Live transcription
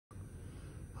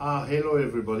Hello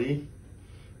everybody.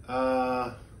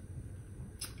 So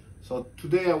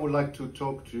today I would like to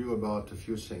talk to you about a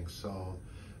few things. So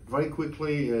very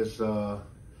quickly is I'm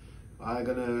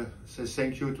gonna say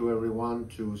thank you to everyone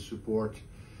to support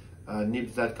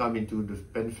Nips.com into the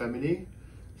pen family.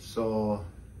 So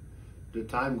the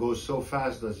time goes so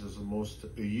fast that it's almost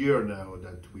a year now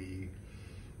that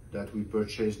we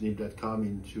purchased Nips.com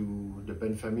into the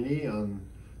pen family, and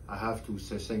I have to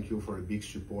say thank you for the big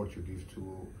support you give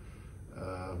to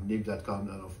Nips.com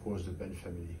and of course the pen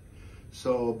family.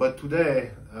 So, but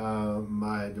today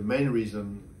the main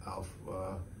reason of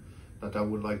that I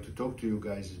would like to talk to you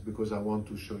guys is because I want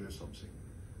to show you something.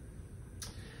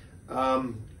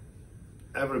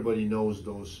 Everybody knows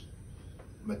those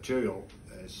material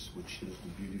which is the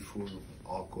beautiful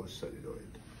Honcho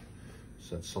celluloid.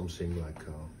 So that's something like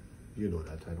you know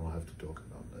that I don't have to talk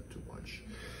about that too much.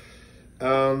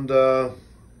 And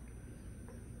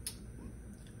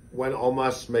when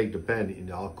Omas make the pen in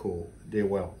Honcho, they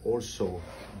were also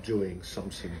doing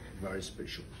something very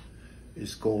special.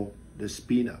 It's called the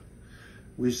Spina.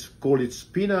 We call it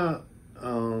Spina,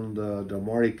 and the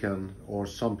American, or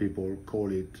some people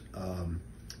call it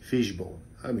fishbone.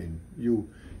 I mean, you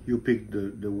pick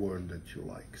the word that you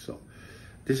like. So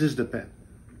this is the pen.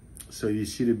 So you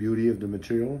see the beauty of the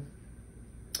material.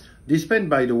 This pen,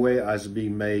 by the way, has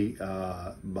been made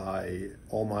by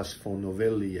Omas von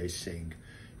Novelli, I think.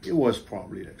 It was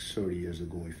probably like 30 years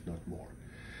ago, if not more.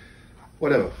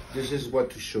 Whatever, this is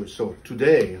what to show. So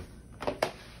today,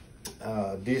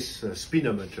 this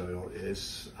Spina material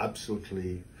is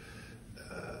absolutely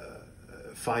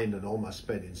find an Omas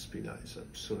pen in Spina is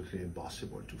absolutely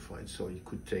impossible to find. So it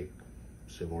could take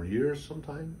several years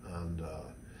sometime,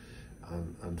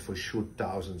 and for sure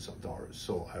thousands of dollars.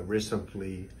 So I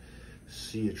recently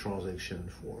see a transaction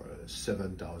for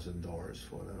 $7,000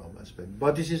 for an Omas pen.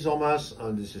 But this is Omas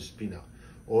and this is Spina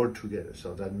all together.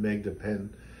 So that make the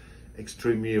pen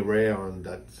extremely rare, and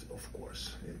that of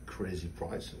course crazy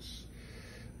prices.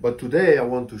 But today I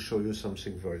want to show you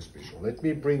something very special. Let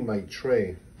me bring my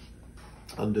tray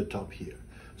on the top here.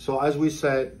 So as we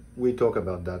said, we talk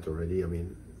about that already. I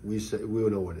mean, we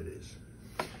know what it is.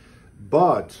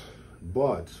 But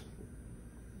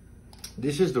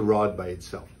this is the rod by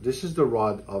itself. This is the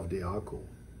rod of the Honcho,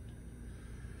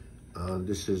 and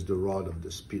this is the rod of the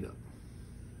Spina.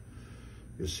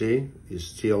 You see, it's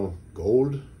still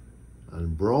gold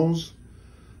and bronze,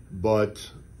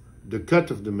 but the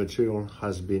cut of the material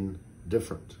has been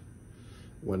different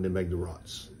when they make the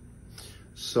rods.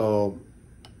 So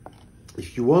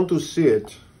if you want to see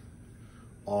it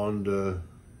on the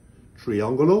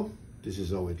Triangolo, this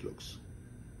is how it looks.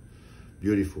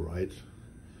 Beautiful, right?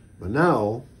 But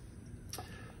now,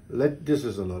 this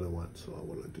is another one, so I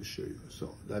would like to show you.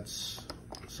 So that's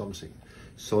something.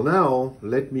 So now,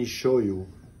 let me show you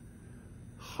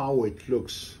how it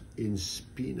looks in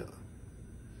Spina.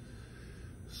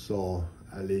 So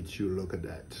I'll let you look at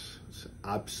that. It's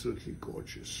absolutely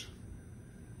gorgeous.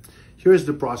 Here's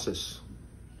the process.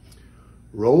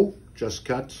 Raw, just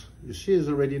cut. You see it's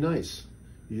already nice.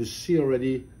 You see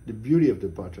already the beauty of the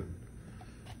pattern.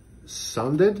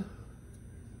 Sanded.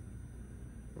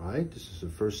 Right, this is the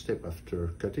first step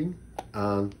after cutting,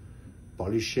 and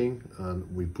polishing,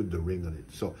 and we put the ring on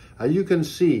it. So as you can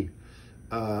see,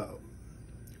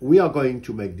 we are going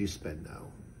to make this pen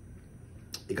now.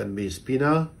 It can be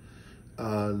Spina,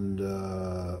 and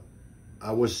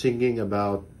I was thinking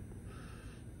about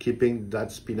keeping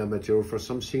that Spina material for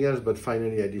something else, but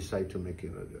finally I decided to make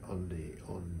it on the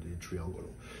Triangolo.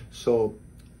 So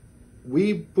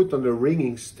we put on the ring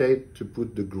instead to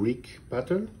put the Greek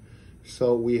pattern.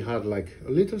 So we had like a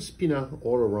little Spina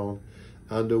all around,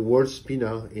 and the word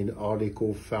Spina in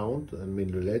article found, I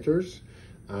mean the letters,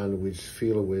 and which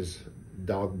filled with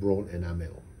dark brown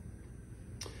enamel.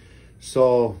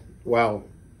 So, well,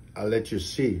 I'll let you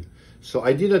see. So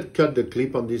I didn't cut the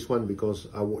clip on this one because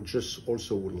I just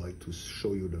also would like to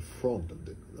show you the front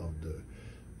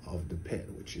of the pen,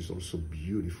 which is also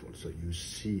beautiful. So you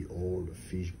see all the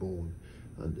fishbone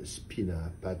and the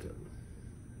Spina pattern.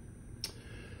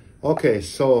 Okay,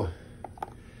 so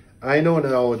I know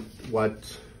now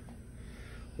what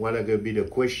are gonna be the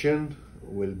question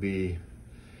will be,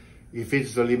 if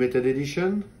it's the limited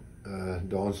edition.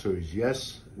 The answer is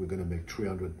yes. We're gonna make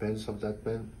 300 pens of that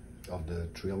pen, of the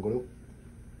Triangolo.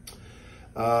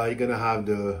 You're gonna have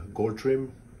the gold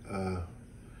trim,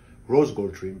 rose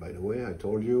gold trim, by the way, I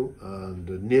told you, and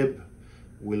the nib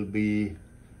will be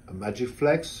a Magic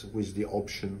Flex with the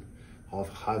option of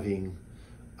having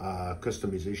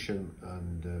customization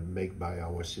and made by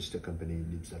our sister company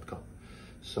Nips.com.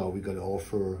 So we're going to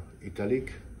offer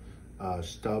italic,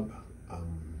 stub,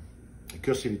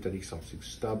 cursive italic substitute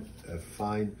stub, a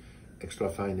fine, extra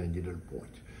fine, and needle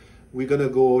point. We're gonna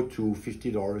go to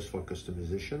 $50 for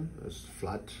customization. It's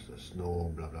flat, there's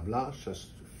no blah blah blah,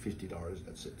 just $50,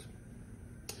 that's it.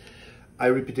 I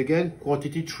repeat again,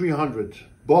 quantity 300,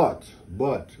 but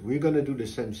we're gonna do the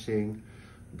same thing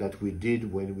that we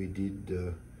did when we did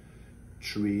the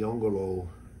Triangolo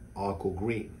Arco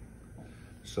Green.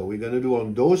 So we're gonna do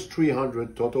on those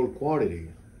 300 total quantity,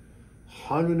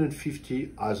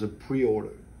 150 as a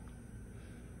pre-order.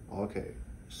 Okay,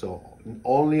 so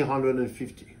only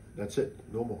 150, that's it,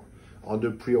 no more, on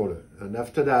the pre-order. And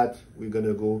after that, we're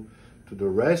gonna go to the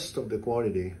rest of the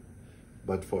quantity,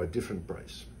 but for a different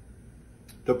price.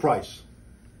 The price,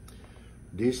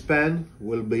 this pen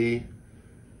will be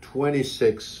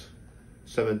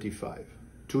 $26.75,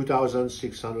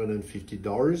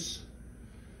 $2,650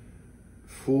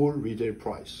 full retail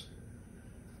price.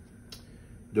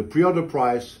 The pre-order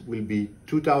price will be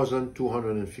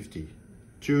 $2,250,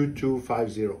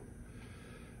 2250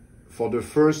 for the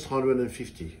first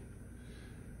 150.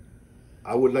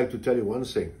 I would like to tell you one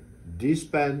thing. This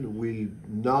pen will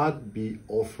not be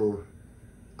offered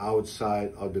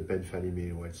outside of the Pen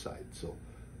Family website. So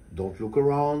don't look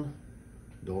around,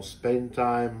 don't spend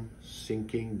time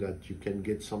thinking that you can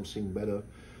get something better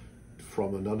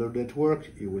from another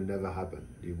network. It will never happen.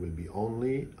 It will be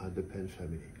only at the Pen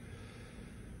Family.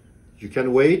 You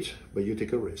can wait, but you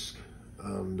take a risk,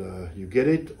 and you get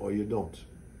it or you don't.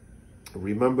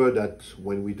 Remember that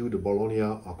when we do the Bologna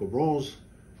Arco Bronze,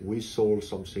 we sold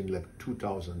something like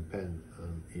 2,000 pens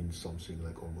in something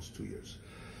like almost 2 years.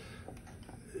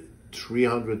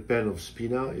 300 pen of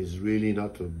Spina is really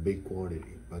not a big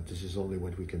quantity, but this is only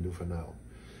what we can do for now.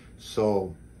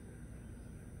 So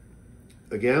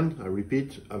again, I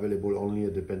repeat, available only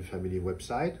at the Pen Family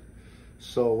website.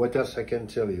 So what else I can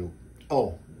tell you?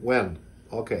 Oh, when?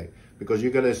 Okay, because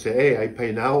you're gonna say, hey, I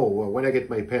pay now or when I get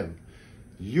my pen.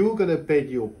 You're gonna get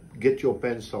your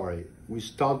pen, sorry. We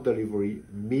start delivery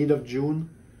mid of June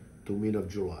to mid of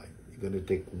July. You're gonna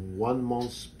take 1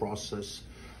 month's process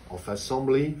of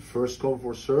assembly, first come,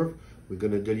 first serve. We're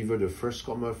gonna deliver the first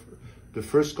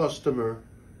customer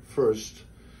first.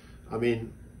 I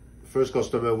mean, first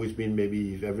customer, which means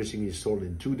maybe if everything is sold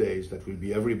in 2 days, that will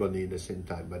be everybody at the same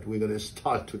time, but we're gonna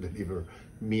start to deliver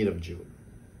mid of June.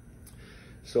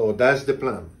 So that's the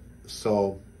plan.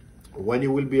 So when it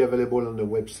will be available on the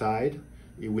website,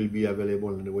 it will be available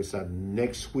on the website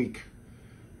next week.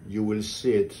 You will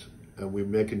see it, and we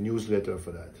make a newsletter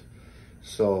for that.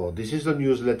 So this is the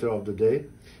newsletter of the day.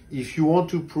 If you want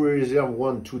to pre-reserve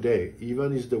one today,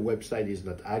 even if the website is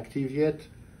not active yet,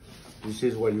 this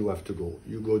is where you have to go.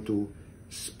 You go to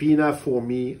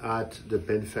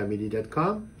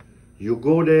spinaforme@thepenfamily.com. You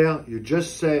go there, you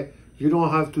just say, you don't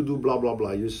have to do blah, blah,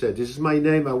 blah. You say, this is my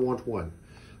name, I want one.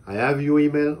 I have your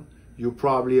email. You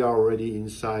probably are already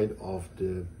inside of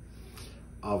the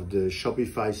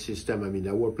Shopify system, I mean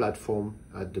our platform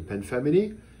at the Pen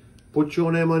Family. Put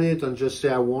your name on it and just say,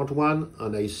 I want one,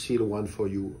 and I seal one for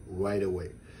you right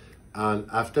away. And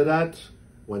after that,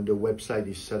 when the website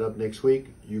is set up next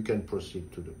week, you can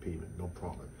proceed to the payment, no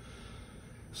problem.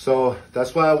 So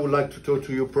that's why I would like to talk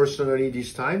to you personally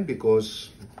this time, because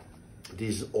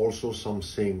this is also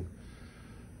something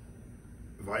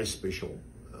very special,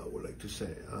 I would like to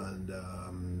say. And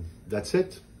that's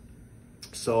it.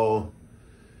 So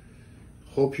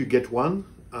hope you get one,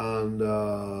 and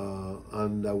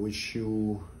I wish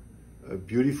you a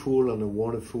beautiful and a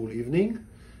wonderful evening,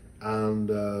 and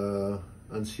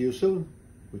see you soon.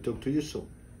 We talk to you soon.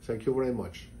 Thank you very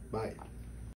much. Bye.